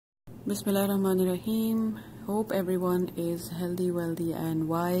Bismillahirrahmanirrahim. Hope everyone is healthy, wealthy and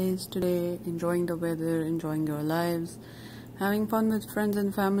wise today, enjoying the weather, enjoying your lives, having fun with friends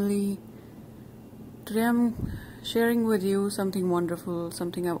and family. Today I'm sharing with you something wonderful,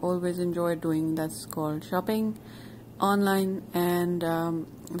 something I've always enjoyed doing, that's called shopping online. And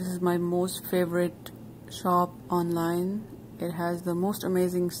this is my most favorite shop online. It has the most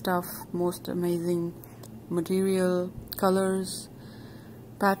amazing stuff, most amazing material, colors,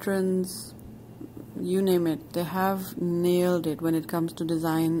 patterns, you name it. They have nailed it when it comes to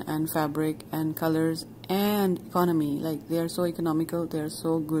design and fabric and colors and economy. Like, they are so economical, they are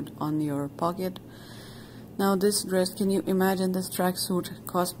so good on your pocket. Now this dress, can you imagine, this tracksuit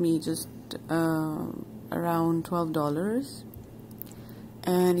cost me just around $12,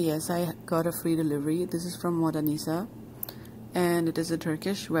 and yes, I got a free delivery. This is from Modanisa and it is a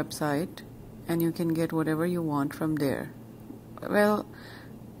Turkish website, and you can get whatever you want from there. Well,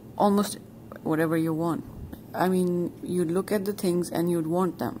 almost whatever you want. I mean, you'd look at the things and you'd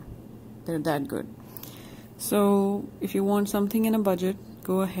want them. They're that good. So if you want something in a budget,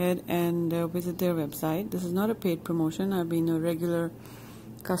 go ahead and visit their website. This is not a paid promotion. I've been a regular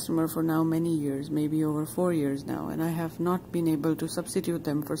customer for now many years, maybe over 4 years now, and I have not been able to substitute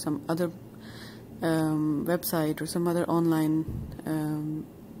them for some other website or some other online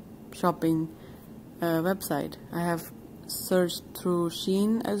shopping website. I have searched through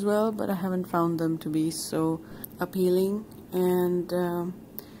Shein as well, but I haven't found them to be so appealing. And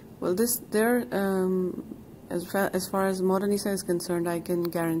well, as far as Modanisa is concerned, I can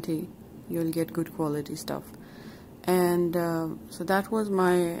guarantee you'll get good quality stuff. And so that was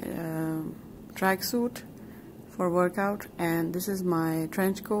my tracksuit for workout, and this is my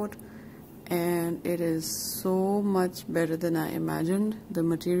trench coat, and it is so much better than I imagined. The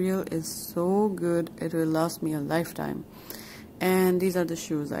material is so good, it will last me a lifetime. And these are the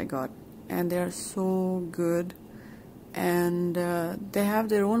shoes I got, and they are so good. And they have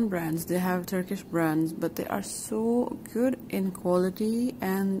their own brands, they have Turkish brands, but they are so good in quality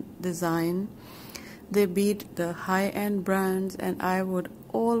and design. They beat the high-end brands, and I would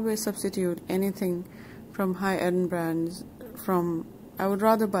always substitute anything from high-end brands I would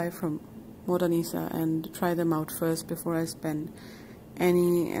rather buy from Modanisa and try them out first before I spend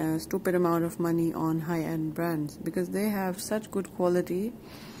any stupid amount of money on high-end brands, because they have such good quality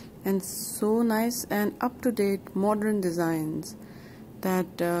and so nice and up-to-date modern designs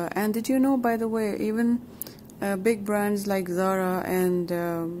that and did you know, by the way, even big brands like Zara and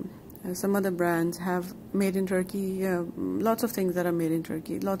some other brands have made in Turkey, lots of things that are made in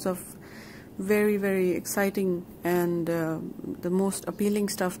Turkey, lots of very, very exciting and the most appealing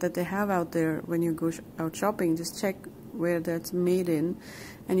stuff that they have out there. When you go out shopping, just check where that's made in,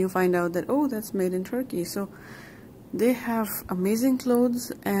 and you find out that, oh, that's made in Turkey. So they have amazing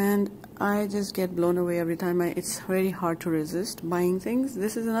clothes, and I just get blown away every time. It's very hard to resist buying things.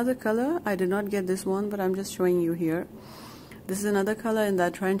 This is another color. I did not get this one, but I'm just showing you here. This is another color in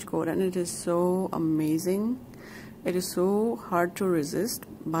that trench coat, and it is so amazing. It is so hard to resist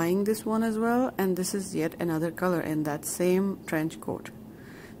buying this one as well. And this is yet another color in that same trench coat.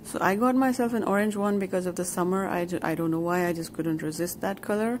 So I got myself an orange one because of the summer. I don't know why, I just couldn't resist that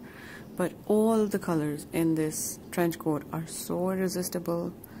color. But all the colors in this trench coat are so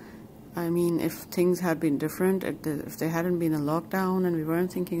irresistible. I mean, if things had been different, if there hadn't been a lockdown and we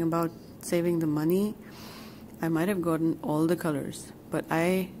weren't thinking about saving the money, I might have gotten all the colors. But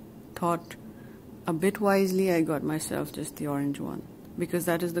I thought a bit wisely. I got myself just the orange one, because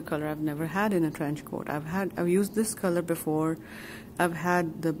that is the color I've never had in a trench coat. I've used this color before. I've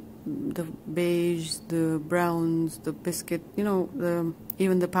had the beige, the browns, the biscuit, you know,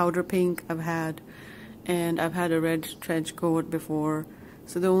 even the powder pink I've had, and I've had a red trench coat before.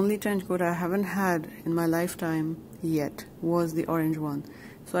 So the only trench coat I haven't had in my lifetime yet was the orange one.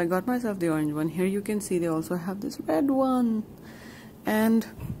 So I got myself the orange one. Here you can see they also have this red one. And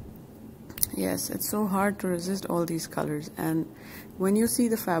yes, it's so hard to resist all these colors. And when you see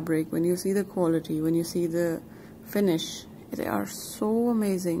the fabric, when you see the quality, when you see the finish, they are so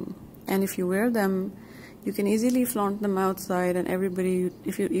amazing. And if you wear them, you can easily flaunt them outside, and everybody,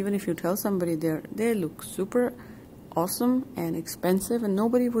 even if you tell somebody they look super awesome and expensive, and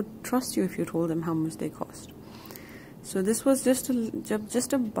nobody would trust you if you told them how much they cost. So this was just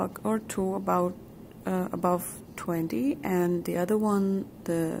a buck or two above 20, and the other one,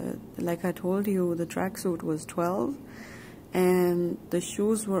 like I told you, the tracksuit was 12, and the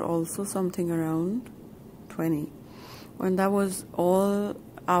shoes were also something around 20. And that was all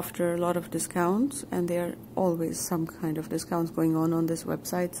after a lot of discounts, and there are always some kind of discounts going on this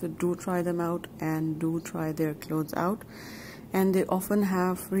website. So do try them out and do try their clothes out. and they often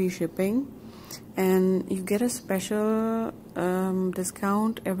have free shipping, and you get a special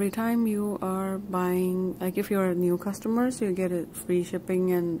discount every time you are buying. Like if you're a new customer, so you get a free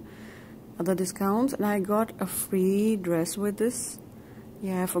shipping and other discounts. And I got a free dress with this.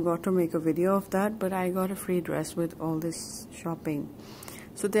 Yeah, I forgot to make a video of that, but I got a free dress with all this shopping.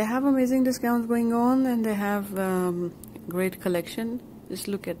 So they have amazing discounts going on, and they have great collection. Just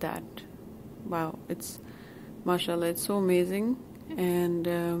look at that. Wow, it's mashallah, it's so amazing,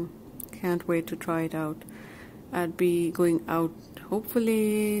 and can't wait to try it out. I'd be going out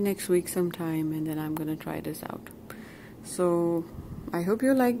hopefully next week sometime, and then I'm gonna try this out. So I hope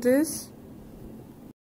you like this.